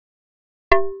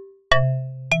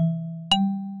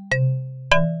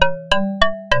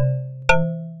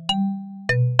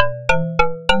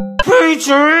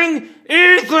featuring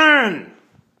Ethan!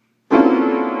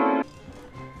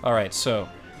 Alright, so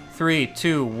 3,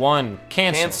 2, 1,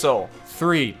 cancel. Cancel.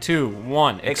 3, 2,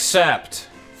 1, accept.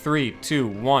 3, 2,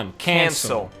 1,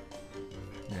 cancel.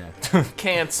 Yeah.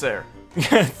 Cancer.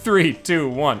 3, 2,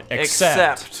 1,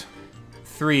 accept.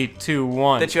 3, 2,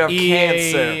 1, that you have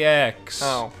cancer. EAX.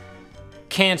 Oh.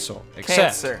 Cancel. Accept.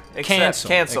 Cancer. Cancel.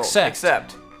 Cancel.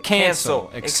 Accept. Cancel.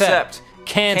 Accept.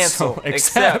 Cancel. Cancel.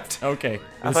 Accept. Okay.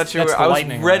 I thought you were. I was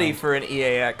ready for an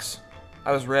EAX.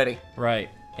 I was ready. Right.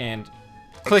 And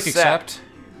click accept.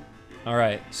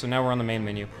 Alright, so now we're on the main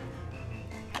menu.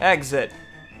 Exit.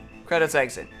 Credits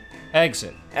exit.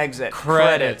 Exit. Exit.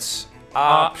 Credits.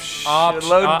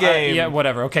 Load game. Yeah,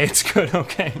 whatever. Okay, it's good.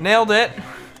 Okay. Nailed it.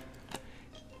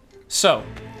 So,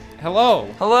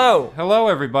 hello. Hello. Hello,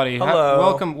 everybody.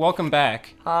 Hello. Welcome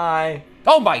back. Hi.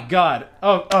 Oh my God.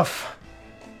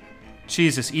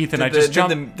 Jesus, Ethan, I just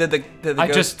jumped. Did the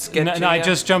ghosts get you? I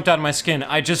just jumped out of my skin.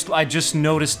 I just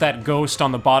noticed that ghost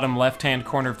on the bottom left-hand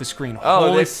corner of the screen.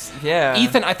 Oh, yeah.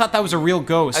 Ethan, I thought that was a real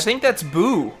ghost. I think that's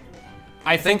Boo.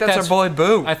 I think that's our boy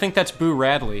Boo. I think that's Boo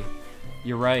Radley.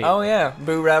 You're right. Oh yeah,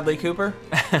 Boo Radley Cooper.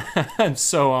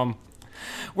 So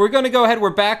we're gonna go ahead. We're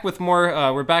back with more.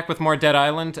 Dead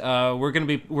Island. We're gonna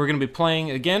be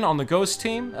playing again on the ghost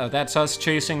team. That's us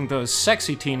chasing those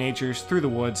sexy teenagers through the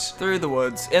woods. Through the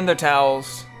woods, in their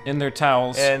towels. In their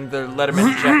towels. And their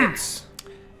Letterman jackets.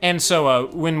 And so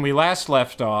when we last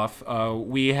left off,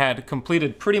 we had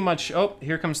completed pretty much. Oh,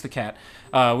 here comes the cat.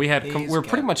 We're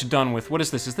pretty much done with. What is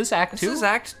this? Is this Act 2? This is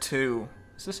Act 2.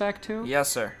 Is this Act 2? Yes,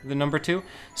 sir. The number 2?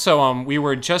 So, we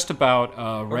were just about,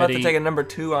 We're about to take a number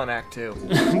 2 on Act 2.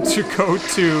 to go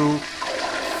to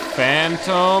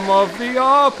Phantom of the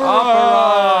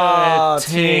Opera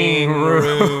Ting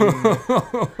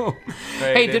Room.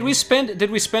 Hey, did we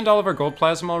spend all of our gold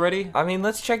plasma already? I mean,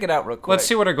 let's check it out real quick. Let's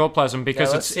see what our gold plasma,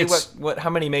 because let's see how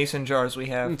many mason jars we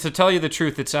have. To tell you the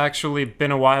truth, it's actually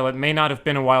been a while. It may not have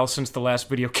been a while since the last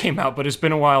video came out, but it's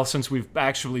been a while since we've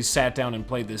actually sat down and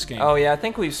played this game. Oh yeah, I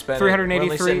think we've spent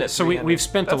 383. So we've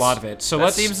spent a lot of it. So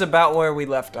that seems about where we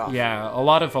left off. Yeah, a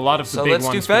lot of the big ones. So let's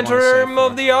do Phantom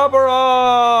of the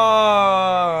Opera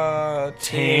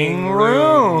Ting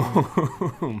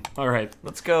Room. All right,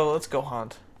 let's go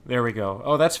haunt. There we go.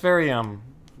 Oh, that's very yeah.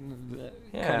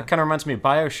 Kind of reminds me of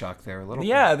BioShock there a little.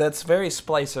 Yeah, that's very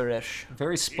Splicer-ish.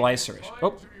 Very Splicer-ish.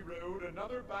 Oh.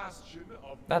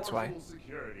 That's why. Oh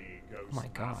my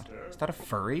God, is that a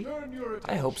furry?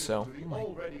 I hope so.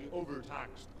 Already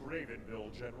overtaxed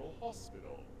Gravenville General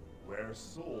Hospital, where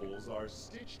souls are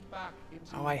stitched back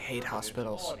into I hate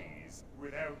hospitals. bodies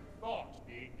without thought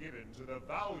being given to the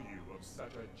value of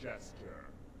such a gesture.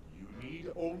 You need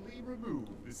only remove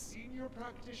the senior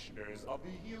practitioners of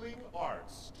the healing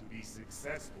arts to be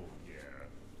successful here.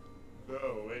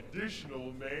 Though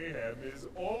additional mayhem is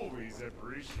always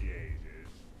appreciated.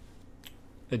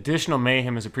 Additional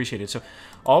mayhem is appreciated. So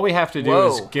all we have to do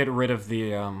is get rid of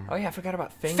the Oh yeah, I forgot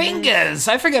about Fingers. Fingers!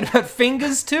 I forgot about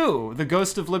Fingers too! The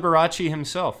ghost of Liberace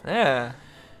himself. Yeah.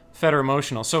 Fed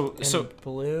emotional. So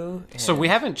blue. So we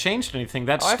haven't changed anything.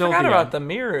 That's still I forgot about the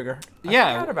mirror. I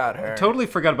forgot about her. Totally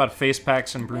forgot about face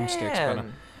packs and broomsticks.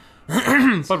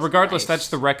 But regardless, that's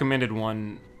the recommended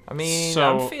one. I mean,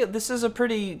 so, this is a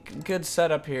pretty good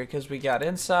setup here because we got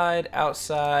inside,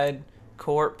 outside,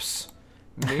 corpse,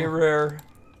 mirror,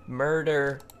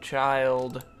 murder,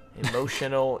 child,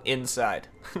 emotional, inside.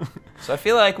 So I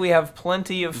feel like we have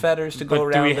plenty of feathers to go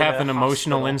around. Do we have an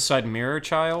emotional inside mirror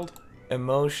child?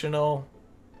 Emotional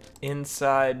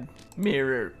inside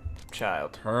mirror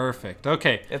child. Perfect.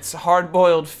 Okay. It's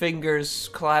hard-boiled fingers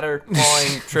clatter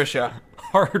clawing Trisha.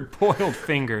 Hard-boiled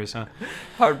fingers, huh?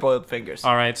 Hard-boiled fingers.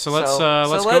 All right, so let's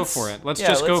go for it. Let's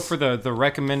just go for the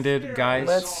recommended guys.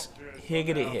 Let's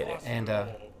higgity hit it. And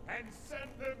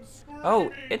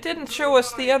oh, it didn't show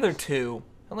us the other two.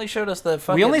 It only showed us the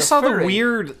fucking. We only saw furry. the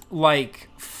weird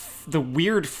the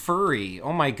weird furry.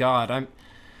 Oh my God,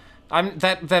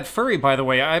 that furry, by the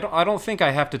way. I don't think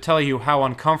I have to tell you how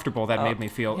uncomfortable that made me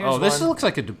feel. Oh, this looks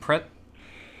like a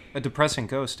depressing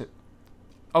ghost.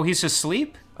 Oh, he's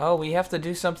asleep? Oh, we have to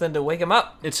do something to wake him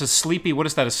up. It's a sleepy, what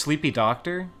is that, a sleepy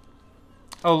doctor?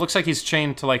 Oh, it looks like he's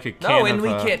chained to like a can of... No, and we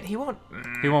can't, he won't...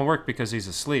 He won't work because he's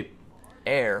asleep.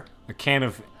 Air. A can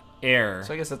of air.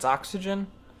 So I guess it's oxygen?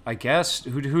 I guess.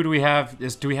 Who do we have?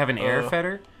 Do we have an air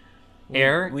fetter?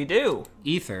 Air? We do.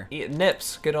 Ether.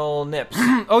 Nips. Good old Nips.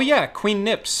 Oh yeah, Queen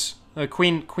Nips.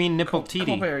 Queen Nipple Titi.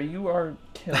 Colbert, you are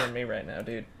killing me right now,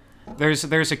 dude.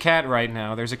 There's a cat right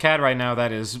now. There's a cat right now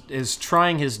that is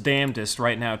trying his damnedest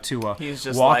right now to He's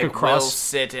just walk like, across. will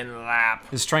sit in lap.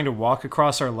 Is trying to walk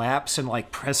across our laps and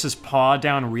like press his paw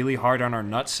down really hard on our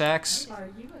nut sacks. Are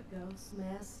you a ghost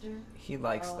master? He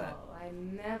likes that. I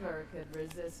never could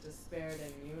resist a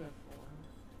Spiritan uniform.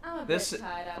 I'm a This- bit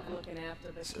tied up looking after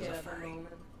the kid at the moment.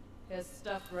 His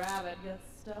stuffed rabbit gets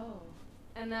stole.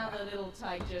 And now the little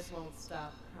tyke just won't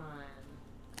stop crying.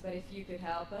 But if you could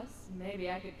help us, maybe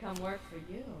I could come work for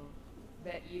you.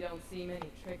 Bet you don't see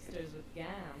many tricksters with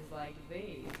gowns like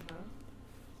these, huh?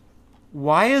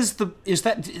 Why is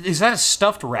that a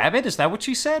stuffed rabbit? Is that what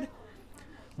she said?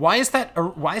 Why is that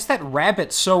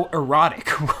rabbit so erotic?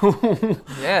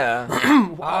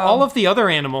 Yeah. All of the other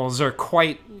animals are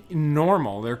quite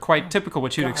normal. They're quite typical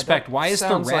what you'd expect. Why is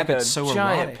the rabbit like a so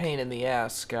giant erotic? pain in the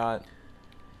ass, Scott.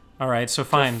 All right, so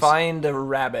fine. Find a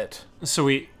rabbit. So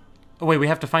we we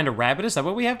have to find a rabbit? Is that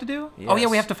what we have to do? Yes. Oh yeah,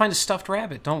 we have to find a stuffed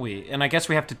rabbit, don't we? And I guess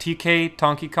we have to TK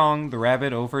Donkey Kong the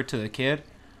rabbit over to the kid.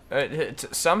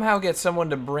 Somehow get someone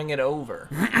to bring it over.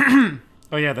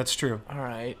 Oh yeah, that's true. All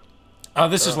right.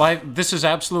 This is live. This is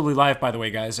absolutely live, by the way,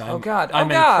 guys. I'm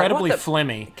incredibly what the-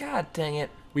 flimmy. God dang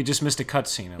it. We just missed a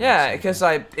cutscene. Yeah, because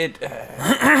Oh,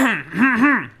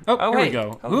 here we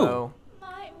go. Hello.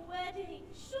 My wedding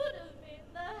should have been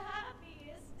the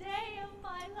happiest day of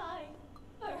my life.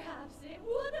 Perhaps it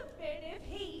would have been if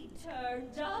he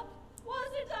turned up.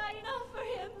 Wasn't I enough for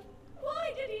him?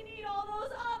 Why did he need all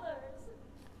those others?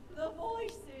 The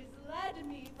voices led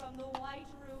me from the white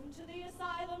room to the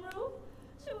asylum room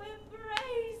to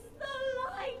embrace the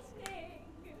lightning.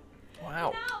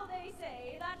 Wow. Now they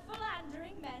say that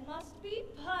philandering men must be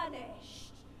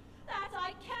punished. That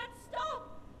I can't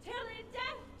stop till in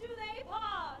death do they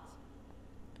part.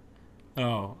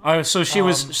 Oh, so she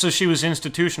was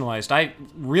institutionalized. I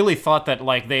really thought that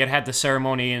like they had the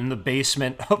ceremony in the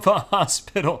basement of a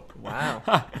hospital. Wow.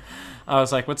 I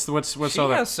was like, what's She all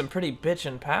that? has some pretty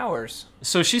bitchin' powers.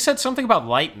 So she said something about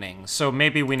lightning. So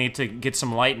maybe we need to get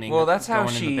some lightning. Well, that's how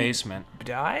going in the she basement.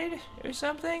 died or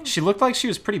something? She looked like she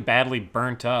was pretty badly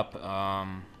burnt up. I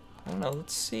don't know.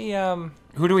 Let's see.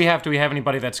 Who do we have? Do we have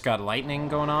anybody that's got lightning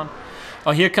going on?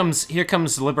 Oh, here comes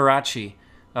Liberace.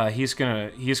 He's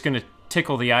gonna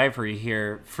tickle the ivory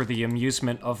here for the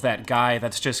amusement of that guy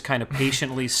that's just kind of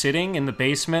patiently sitting in the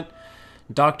basement.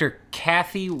 Dr.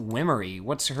 Kathy Wimmery.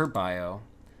 What's her bio?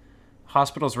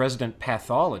 Hospital's resident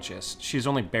pathologist. She's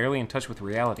only barely in touch with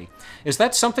reality. Is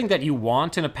that something that you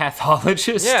want in a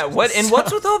pathologist? Yeah, what's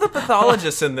with all the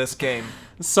pathologists in this game?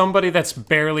 Somebody that's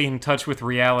barely in touch with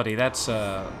reality. That's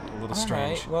a little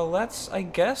strange. Alright, well, let's, I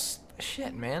guess,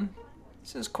 shit, man.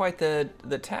 This is quite the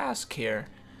task here.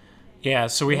 Yeah,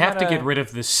 so we have to gotta- get rid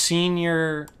of the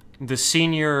senior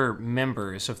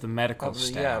members of the medical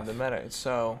staff. Yeah, the medic,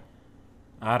 so...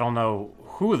 I don't know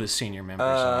who the senior members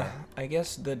are. I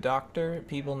guess the doctor,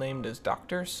 people named as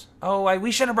doctors. Oh,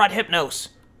 we should have brought Hypnos.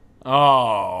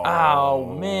 Oh.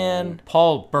 Oh, man.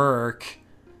 Paul Burke,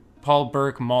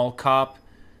 Mall Cop.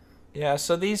 Yeah,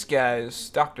 so these guys,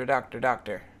 doctor.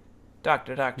 Doctor,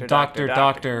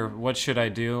 what should I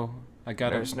do? I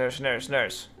gotta...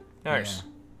 Nurse.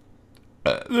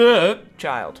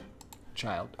 Child.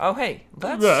 Oh, hey,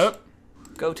 let's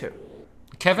go to.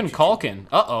 Kevin Culkin.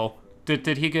 Uh-oh.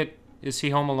 Did he get... Is he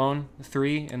home alone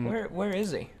 3 Where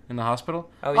is he? in the hospital?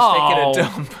 Oh, he's taking a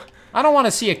dump. I don't want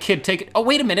to see a kid take it. Oh,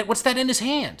 wait a minute. What's that in his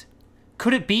hand?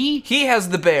 Could it be? He has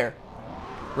the bear.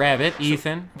 Rabbit,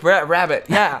 Ethan. Rabbit,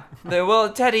 yeah.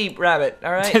 Teddy Rabbit,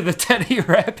 all right? The teddy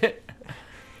rabbit.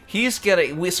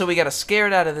 So we gotta scare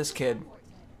it out of this kid.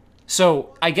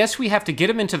 So, I guess we have to get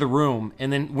him into the room,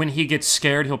 and then when he gets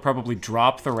scared, he'll probably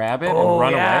drop the rabbit and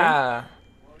run away.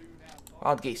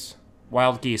 Wild geese.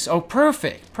 Wild geese. Oh,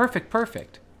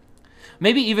 perfect.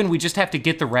 Maybe even we just have to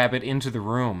get the rabbit into the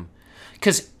room.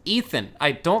 Because, Ethan,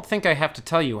 I don't think I have to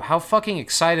tell you how fucking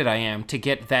excited I am to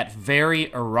get that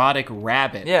very erotic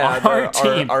rabbit on our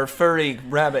team. Our furry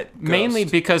rabbit ghost. Mainly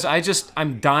because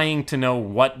I'm dying to know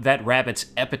what that rabbit's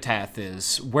epitaph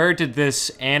is. Where did this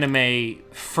anime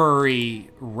furry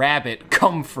rabbit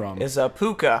come from? Is a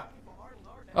puka.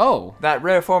 Oh. That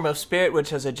rare form of spirit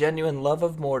which has a genuine love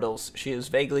of mortals. She is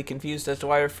vaguely confused as to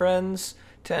why her friends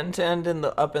tend to end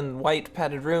up in white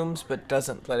padded rooms, but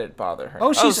doesn't let it bother her.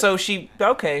 Oh,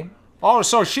 okay. Oh,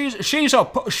 so she's a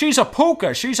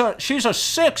puka. She's a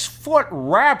 6-foot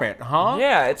rabbit, huh?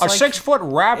 Yeah, it's a like 6-foot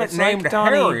rabbit named like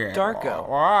Donnie Harriet.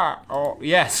 Darko. Oh,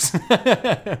 yes.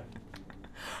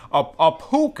 a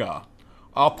puka.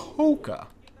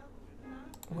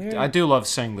 Where? I do love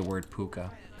saying the word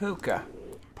puka. Puka.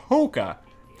 Puka.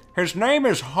 His name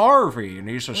is Harvey, and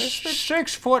he's a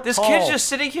 6 foot This tall. kid's just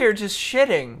sitting here, just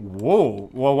shitting. Whoa.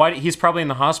 Well, why? He's probably in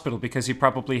the hospital because he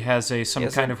probably has some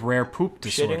kind of rare poop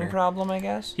disorder. Shitting problem, I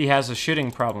guess. He has a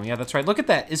shitting problem. Yeah, that's right. Look at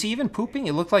that. Is he even pooping?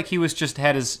 It looked like he was just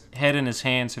had his head in his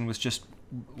hands and was just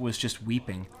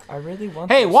weeping. I really want.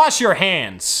 Hey, this. wash your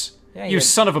hands. Yeah, you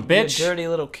son of a bitch. You dirty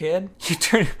little kid. You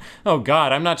turn. Oh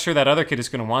God, I'm not sure that other kid is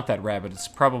gonna want that rabbit. It's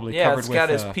probably covered with. Yeah, it's got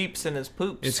his peeps and his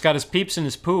poops. It's got his peeps and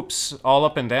his poops all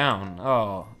up and down.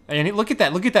 Oh, and look at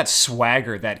that! Look at that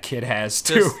swagger that kid has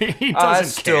too. He doesn't I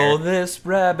stole care. this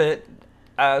rabbit.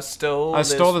 I stole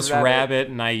this rabbit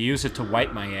and I use it to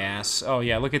wipe my ass. Oh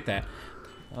yeah, look at that.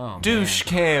 Oh, douche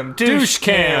man. cam, douche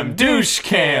cam, douche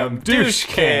cam, douche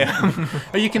cam.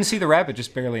 Oh, you can see the rabbit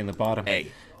just barely in the bottom.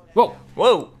 Hey. Whoa.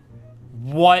 Whoa.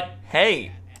 What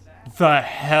Hey. the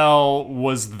hell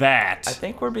was that? I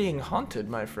think we're being haunted,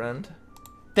 my friend.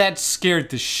 That scared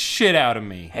the shit out of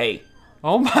me. Hey.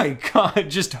 Oh my God,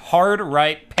 just hard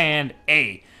right pan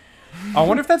A. I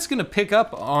wonder if that's gonna pick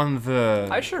up on the...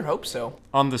 I sure hope so.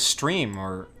 On the stream,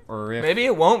 or if... Maybe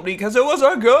it won't because it was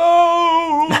a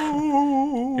ghost!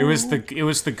 It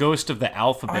was the ghost of the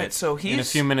alphabet. Alright, so in a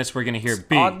few minutes we're gonna hear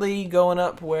B. Oddly going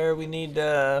up where we need,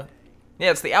 Yeah,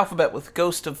 it's the alphabet with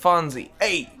Ghost of Fonzie.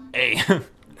 A.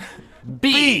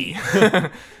 B.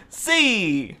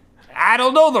 C. I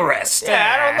don't know the rest. Yeah,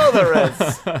 I don't know the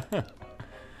rest.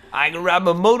 I can ride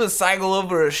my motorcycle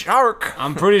over a shark.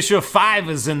 I'm pretty sure 5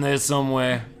 is in there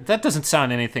somewhere. That doesn't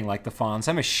sound anything like the Fonz.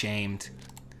 I'm ashamed.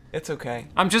 It's okay.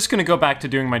 I'm just gonna go back to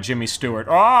doing my Jimmy Stewart.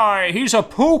 Oh, he's a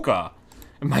puka.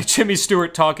 My Jimmy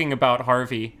Stewart talking about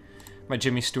Harvey. My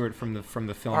Jimmy Stewart from the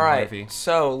film Harvey.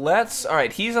 So let's. All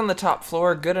right, he's on the top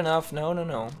floor. Good enough.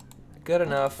 No. Good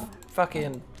enough.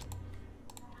 Fucking.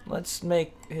 Let's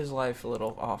make his life a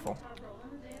little awful.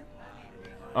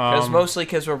 Mostly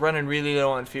because we're running really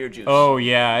low on fear juice. Oh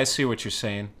yeah, I see what you're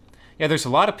saying. Yeah, there's a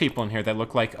lot of people in here that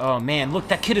look like, oh man, look,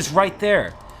 that kid is right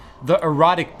there. The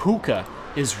erotic puka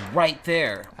is right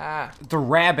there. Ah. The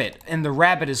rabbit, and the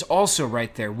rabbit is also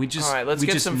right there. We just. All right, let's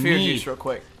get some fear juice real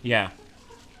quick. Yeah.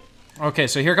 Okay,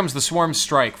 so here comes the swarm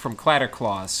strike from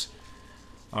Clatterclaws.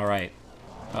 All right.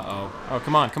 Uh-oh. Oh,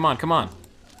 come on.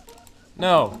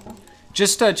 No.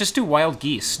 Just do wild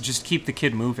geese. Just keep the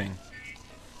kid moving.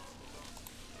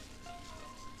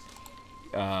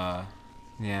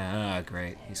 Yeah,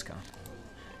 great. He's gone.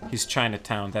 He's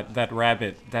Chinatown. That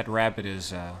rabbit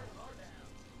is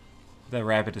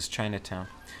Chinatown.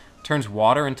 Turns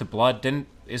water into blood.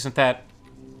 Isn't that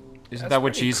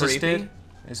what Jesus did?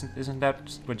 Isn't that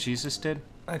what Jesus did?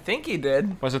 I think he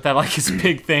did. Wasn't that like his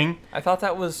big thing? I thought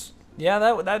that was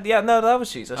that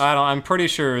was Jesus. I'm pretty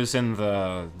sure it was in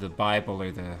the Bible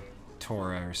or the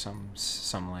Torah or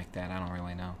something like that. I don't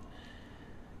really know.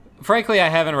 Frankly, I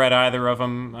haven't read either of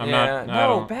them.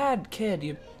 Bad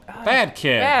kid. Bad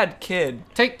kid. Bad kid.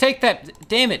 Take that.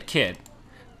 Damn it, kid.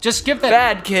 Just give that.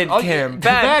 Bad kid Cam.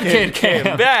 Bad kid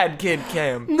Cam. Bad kid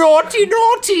Cam.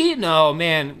 Naughty. No,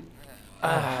 man.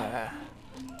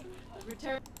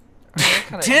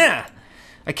 Damn.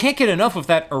 I can't get enough of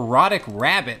that erotic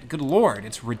rabbit. Good lord,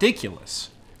 it's ridiculous.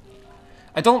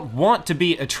 I don't want to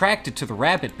be attracted to the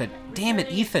rabbit, but damn it,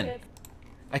 Ethan.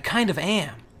 I kind of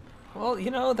am. Well,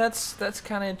 that's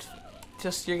kind of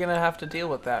just you're gonna have to deal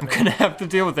with that. Man. I'm gonna have to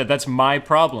deal with it. That's my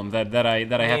problem that I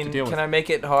have to deal with. Can I make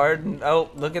it hard? Oh,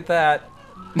 look at that.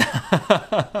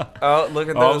 Oh, look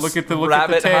at those look at the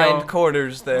rabbit tail.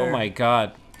 hindquarters there. Oh my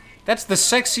god. That's the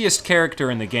sexiest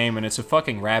character in the game, and it's a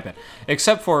fucking rabbit.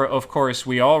 Except for, of course,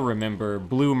 we all remember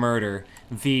Blue Murder,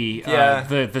 the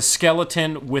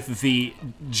skeleton with the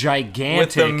gigantic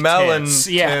with the melon tits.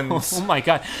 Yeah. tins. Oh my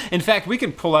god. In fact, we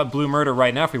can pull out Blue Murder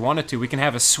right now if we wanted to. We can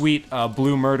have a sweet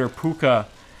Blue Murder puka.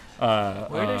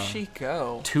 Where does she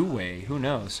go? Two-way. Who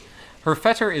knows? Her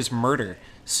fetter is murder,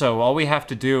 so all we have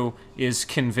to do is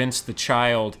convince the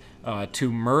child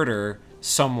to murder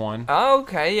someone. Oh,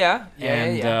 okay, yeah.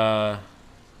 Yeah.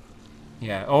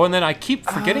 Oh, and then I keep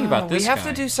forgetting about this guy. We have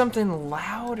to do something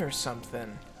loud or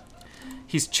something.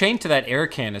 He's chained to that air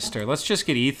canister. Let's just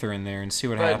get Ether in there and see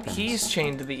what happens. But he's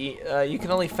chained to the... you can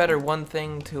only fetter one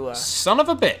thing to a... Son of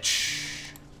a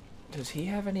bitch. Does he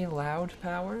have any loud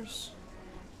powers?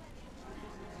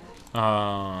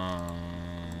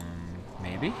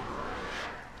 Maybe?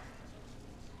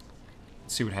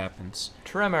 Let's see what happens.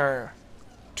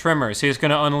 Tremors. He's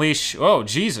gonna unleash. Oh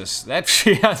Jesus! That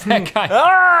guy. All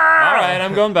right,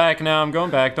 I'm going back now.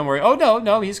 Don't worry. Oh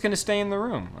no, he's gonna stay in the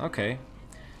room. Okay,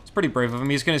 it's pretty brave of him.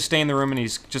 He's gonna stay in the room and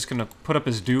he's just gonna put up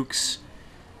his dukes,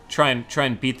 try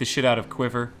and beat the shit out of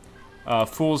Quiver.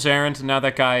 Fool's errand. Now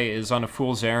that guy is on a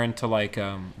fool's errand to like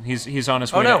he's on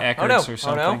his way to Eckerd's or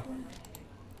something.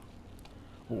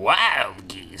 Wild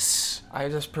geese. I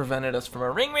just prevented us from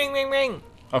a ring, ring, ring, ring.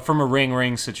 From a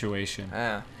ring situation.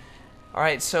 Yeah.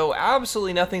 Alright, so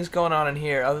absolutely nothing's going on in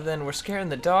here other than we're scaring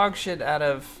the dog shit out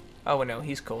of... Oh, no,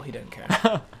 he's cool. He doesn't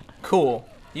care. Cool.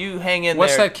 You hang in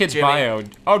What's there, that kid's Jimmy. bio?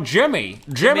 Oh, Jimmy.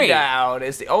 Jimmy Dowd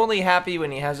is the only happy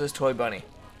when he has his toy bunny.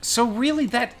 So really,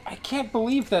 I can't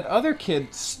believe that other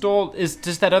kid stole.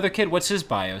 Does that other kid? What's his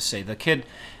bio say? The kid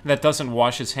that doesn't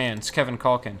wash his hands, Kevin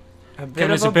Culkin.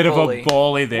 Kevin is a bit of a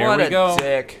bully. There we go. What a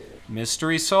dick.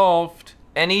 Mystery solved.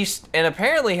 And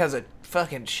apparently has a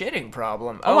fucking shitting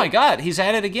problem. Oh my God, he's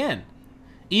at it again.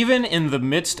 Even in the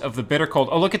midst of the bitter cold.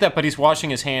 Oh, look at that! But he's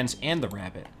washing his hands and the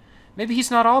rabbit. Maybe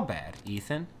he's not all bad,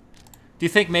 Ethan. Do you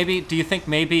think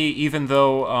maybe even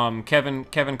though Kevin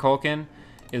Culkin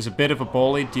is a bit of a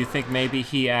bully, do you think maybe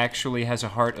he actually has a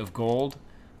heart of gold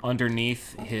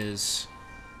underneath his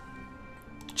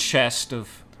chest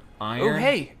of iron? Oh,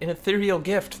 hey, an ethereal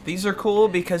gift. These are cool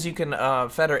because you can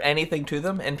fetter anything to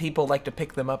them, and people like to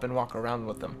pick them up and walk around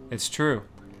with them. It's true.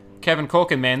 Kevin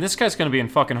Culkin, man, this guy's gonna be in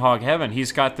fucking hog heaven.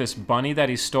 He's got this bunny that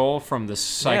he stole from this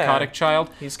psychotic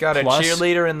child. He's got a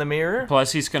cheerleader in the mirror.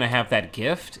 Plus, he's gonna have that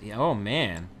gift. Oh,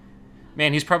 man.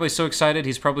 Man, he's probably so excited,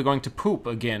 he's probably going to poop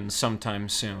again sometime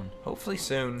soon. Hopefully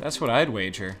soon. That's what I'd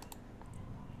wager.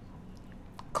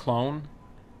 Clone?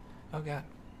 Oh, God.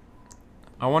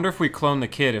 I wonder if we clone the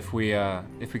kid if we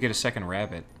get a second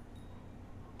rabbit.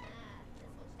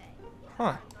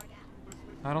 Huh.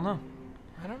 I don't know.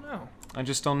 I don't know. I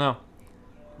just don't know.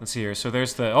 Let's see here. So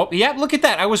there's the... Oh, yeah, look at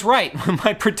that. I was right.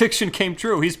 My prediction came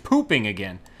true. He's pooping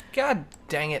again. God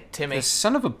dang it, Timmy. This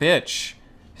son of a bitch.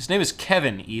 His name is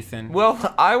Kevin, Ethan.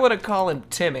 Well, I would have called him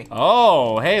Timmy.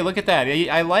 Oh, hey, look at that.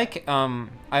 I like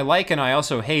and I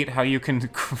also hate how you can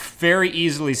very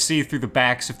easily see through the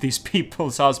backs of these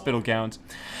people's hospital gowns.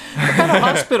 What kind of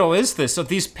hospital is this? So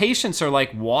these patients are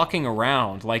like walking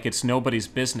around like it's nobody's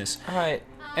business. All right.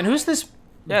 And who's this?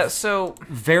 Yeah, so...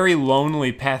 Very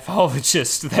lonely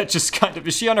pathologist that just kind of...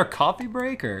 Is she on her coffee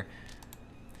break, or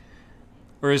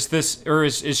is this... Or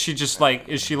is she just, like...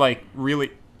 Is she, like,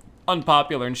 really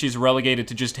unpopular and she's relegated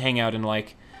to just hang out in,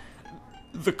 like,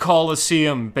 the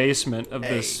Coliseum basement of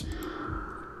this...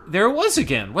 There it was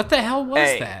again. What the hell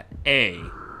was that?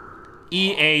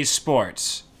 EA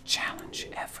Sports. Challenge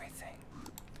everything.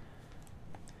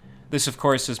 This, of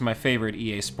course, is my favorite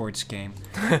EA Sports game.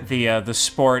 The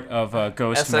sport of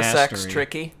Ghost Mastery. SSX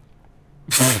Tricky.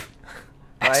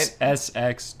 Right?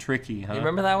 SSX Tricky, huh? You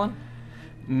remember that one?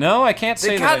 No, I can't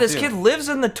say that God, I this do. kid lives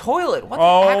in the toilet. What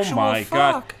the actual my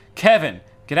fuck? God. Kevin,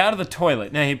 get out of the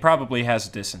toilet. No, he probably has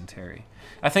dysentery.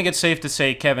 I think it's safe to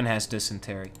say Kevin has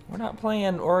dysentery. We're not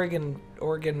playing Oregon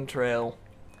Trail.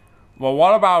 Well,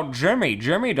 what about Jimmy?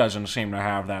 Jimmy doesn't seem to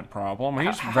have that problem.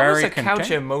 He's very content. How is a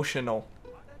couch emotional?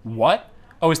 What?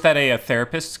 Oh, is that a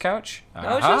therapist's couch?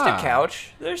 No, it's just a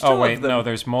couch. There's two of them. Oh, wait, no,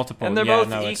 there's multiple. And they're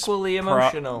both equally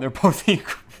emotional. They're both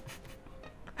equal.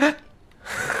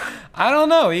 I don't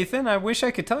know, Ethan. I wish I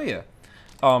could tell you.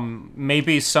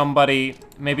 Maybe somebody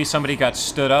got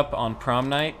stood up on prom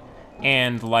night,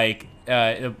 and like,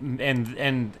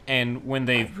 and when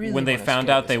they found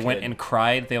out, they went and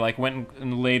cried. They like went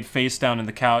and laid face down in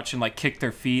the couch and like kicked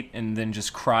their feet and then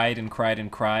just cried and cried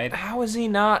and cried. How is he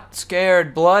not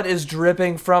scared? Blood is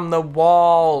dripping from the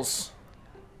walls,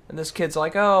 and this kid's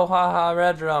like, "Oh, haha,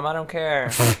 red rum. I don't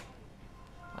care."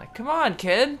 Like, come on,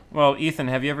 kid. Well, Ethan,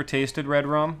 have you ever tasted red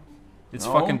rum? It's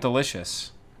fucking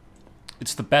delicious.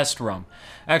 It's the best rum.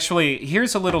 Actually,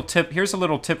 here's a little tip. Here's a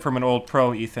little tip from an old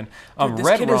pro, Ethan. Dude,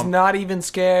 this kid is not even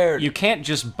scared. You can't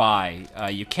just buy.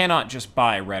 You cannot just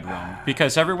buy red rum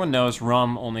because everyone knows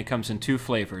rum only comes in two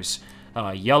flavors: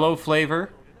 yellow flavor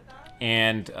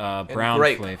and brown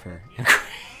flavor.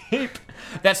 Grape.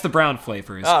 That's the brown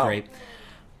flavor. Is grape.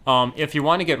 If you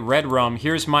want to get red rum,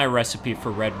 here's my recipe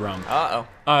for red rum.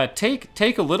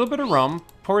 Take a little bit of rum,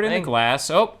 pour it in a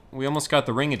glass. Oh, we almost got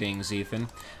the ring-a-dings, Ethan.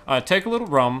 Take a little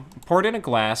rum, pour it in a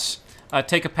glass.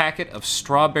 Take a packet of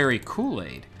strawberry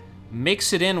Kool-Aid,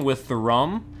 mix it in with the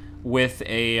rum with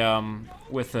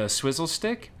a swizzle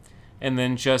stick, and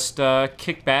then just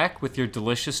kick back with your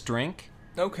delicious drink.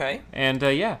 Okay. And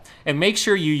yeah, and make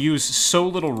sure you use so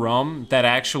little rum that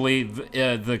actually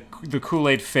the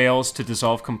Kool-Aid fails to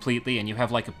dissolve completely, and you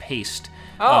have like a paste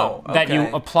that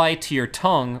you apply to your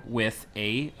tongue with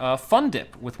a Fun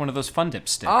Dip, with one of those Fun Dip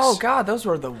sticks. Oh God, those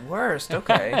were the worst.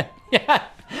 Okay. Yeah.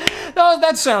 Oh,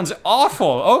 that sounds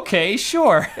awful. Okay,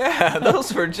 sure. Yeah,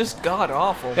 those were just god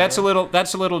awful. That's a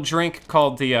little drink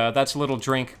called the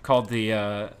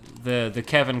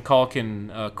Kevin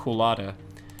Culkin Coolada.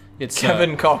 It's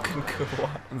Kevin Culkin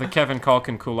Coolada. The Kevin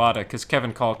Culkin Coolada, because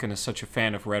Kevin Culkin is such a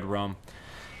fan of red rum.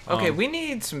 Okay, we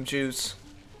need some juice.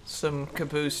 Some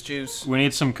caboose juice. We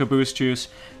need some caboose juice.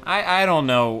 I don't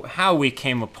know how we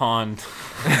came upon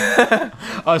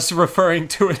us referring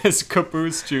to it as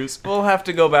caboose juice. We'll have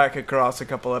to go back across a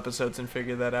couple episodes and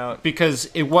figure that out. Because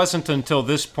it wasn't until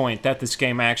this point that this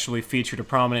game actually featured a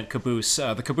prominent caboose.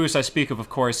 The caboose I speak of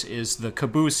course, is the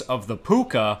caboose of the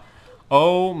Puka.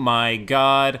 Oh my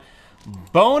god.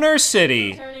 Boner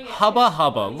City. Hubba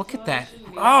hubba. Look at that.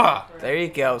 Ah! There you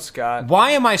go, Scott.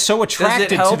 Why am I so attracted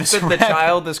Does it help to this that the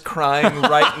child is crying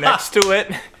right next to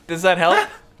it? Does that help?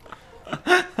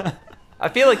 I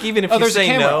feel like even if you there's say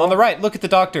a camera no... on the right. Look at the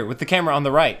doctor with the camera on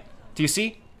the right. Do you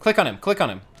see? Click on him. Click on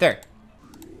him. There.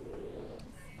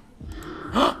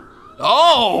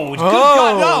 Oh! Good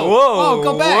God, no! Whoa! Oh,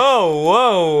 go back! Whoa!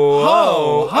 Whoa!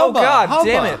 Whoa! Oh God! Hubba.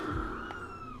 Damn it!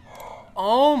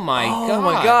 Oh my God! Oh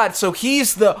my God! So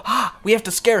he's the... we have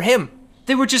to scare him.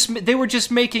 They were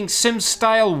just making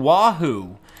Sim-style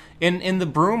Wahoo in the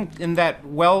broom, in that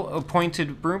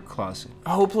well-appointed broom closet.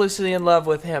 Hopelessly in love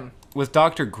with him. With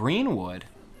Dr. Greenwood.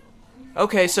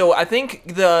 Okay, so I think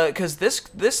because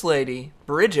this lady,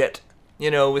 Bridget,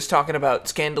 you know, was talking about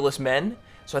scandalous men.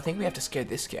 So I think we have to scare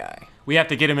this guy. We have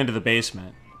to get him into the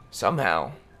basement.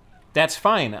 Somehow. That's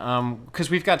fine, because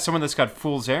we've got someone that's got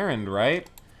Fool's Errand, right?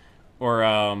 Or,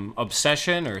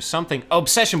 Obsession or something. Oh,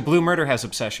 Obsession! Blue Murder has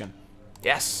Obsession.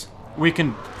 Yes. We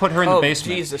can put her in the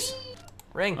basement. Oh, Jesus.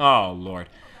 Ring. Oh, Lord.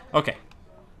 Okay.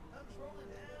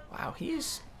 Wow,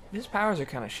 his powers are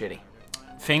kind of shitty.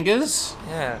 Fingers?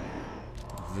 Yeah.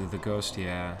 The ghost,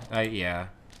 yeah. Yeah.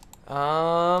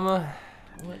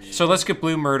 So let's get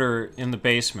Blue Murder in the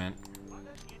basement.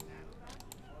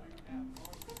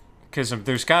 Because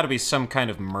there's got to be some kind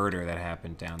of murder that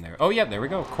happened down there. Oh, yeah, there we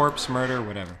go. Corpse murder,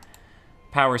 whatever.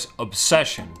 Powers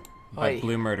Obsession by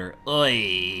Blue Murder. Oy.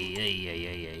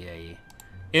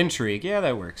 Intrigue, yeah,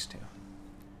 that works too.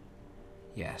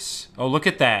 Yes. Oh, look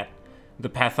at that. The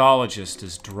pathologist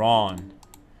is drawn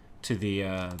to the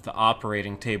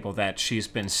operating table that she's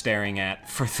been staring at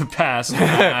for the past,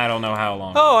 I don't know how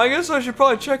long. Oh, I guess I should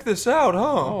probably check this out,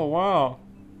 huh? Oh, wow.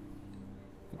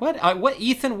 What,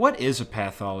 Ethan, what is a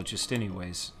pathologist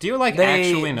anyways? Do you,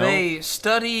 actually know? They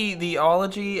study the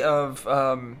ology of,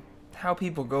 how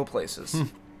people go places.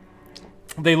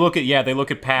 They look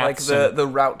at paths. Like the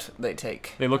route they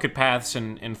take. They look at paths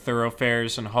and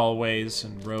thoroughfares and hallways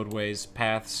and roadways,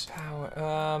 paths,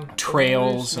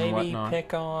 trails and whatnot. Maybe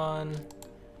pick on...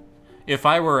 If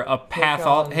I were a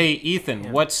Hey,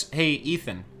 Ethan, Hey,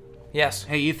 Ethan. Yes.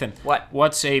 Hey, Ethan. What?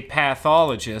 What's a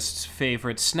pathologist's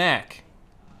favorite snack?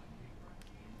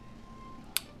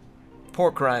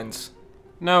 Pork rinds.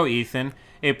 No, Ethan.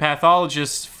 A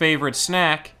pathologist's favorite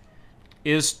snack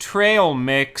is trail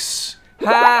mix.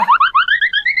 Ha!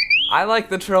 I like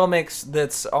the trail mix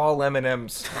that's all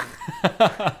M&Ms.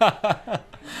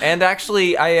 And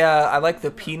actually, I like the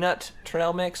peanut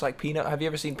trail mix. Like peanut. Have you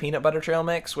ever seen peanut butter trail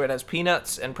mix, where it has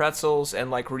peanuts and pretzels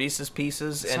and like Reese's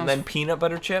Pieces and then peanut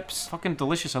butter chips? Fucking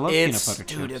delicious. I love peanut butter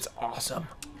chips. Dude, it's awesome.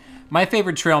 My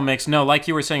favorite trail mix, no, like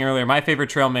you were saying earlier, my favorite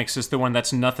trail mix is the one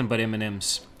that's nothing but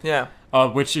M&Ms. Yeah.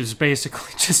 Which is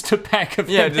basically just a pack of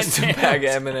M&Ms. M&Ms. Just a bag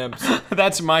of M&Ms.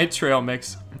 That's my trail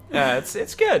mix. Yeah,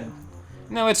 it's good.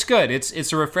 No, it's good.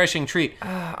 It's a refreshing treat.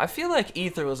 I feel like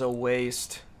Ether was a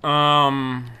waste.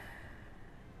 Scott,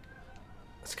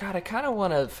 I kind of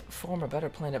want to form a better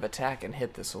plan of attack and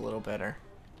hit this a little better.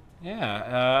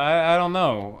 Yeah, I don't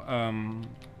know.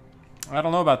 I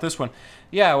don't know about this one.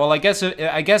 Yeah, well, I guess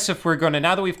if we're gonna,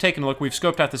 now that we've taken a look, we've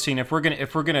scoped out the scene. If we're gonna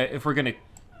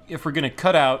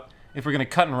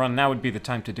cut and run, now would be the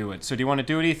time to do it. So do you want to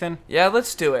do it, Ethan? Yeah,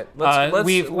 let's do it.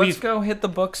 Let's go hit the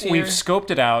books here. We've scoped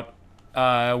it out.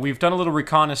 We've done a little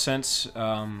reconnaissance.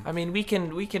 I mean, we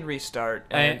can restart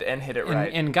and hit it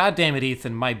right. And goddamn it,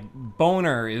 Ethan, my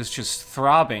boner is just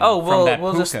throbbing. Oh well, from that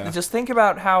puka. just think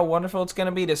about how wonderful it's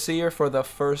gonna be to see her for the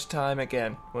first time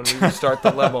again when we restart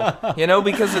the level. You know,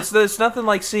 because it's nothing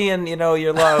like seeing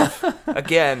your love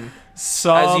again.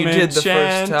 As you did the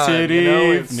first time.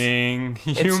 Evening.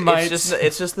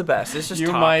 It's just the best. It's just you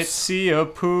tops. might see a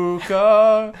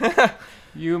puka.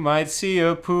 You might see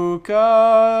a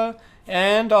puka.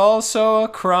 And also a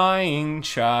crying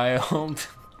child.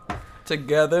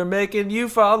 Together making you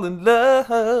fall in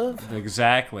love.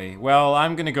 Exactly. Well,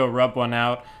 I'm gonna go rub one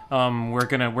out. We're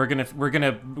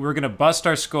gonna bust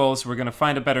our skulls. We're gonna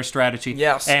find a better strategy.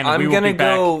 Yes, and I'm gonna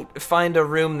go find a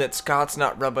room that Scott's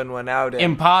not rubbing one out in.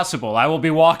 Impossible. I will be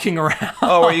walking around.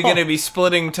 Oh, are you gonna be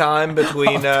splitting time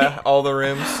between all the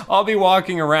rooms? I'll be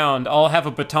walking around. I'll have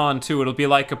a baton too. It'll be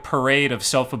like a parade of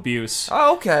self-abuse.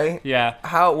 Oh, okay. Yeah.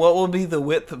 What will be the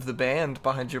width of the band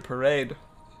behind your parade?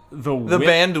 The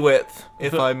bandwidth,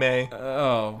 if I may.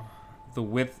 Oh, the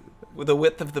width. The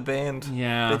width of the band.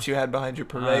 Yeah. That you had behind your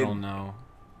parade. I don't know.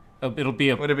 It'll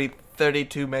be Would it be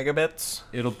 32 megabits?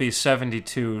 It'll be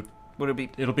 72. Would it be?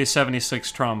 It'll be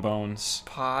 76 trombones.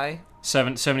 Pi.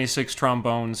 76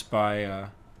 trombones by.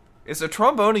 Is a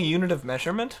trombone a unit of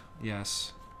measurement?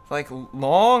 Yes. Like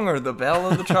long, or the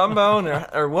bell of the trombone,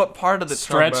 or what part of the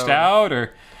trombone? Stretched out,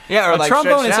 or yeah, or a like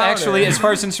trombone is out, actually, or... as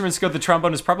far as instruments go, the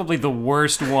trombone is probably the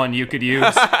worst one you could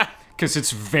use because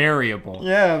it's variable.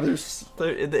 Yeah,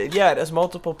 yeah, it has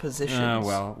multiple positions.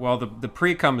 Oh well, the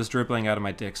pre-cum is dribbling out of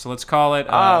my dick, so let's call it.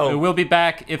 Oh, we'll be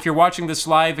back if you're watching this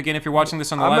live. Again, if you're watching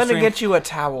this on the live stream, I'm gonna get you a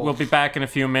towel. We'll be back in a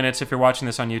few minutes. If you're watching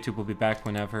this on YouTube, we'll be back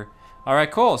whenever. All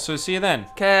right, cool. So see you then.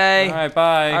 Okay. All right,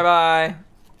 bye. Bye bye.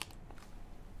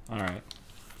 All right.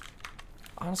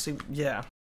 Honestly, yeah.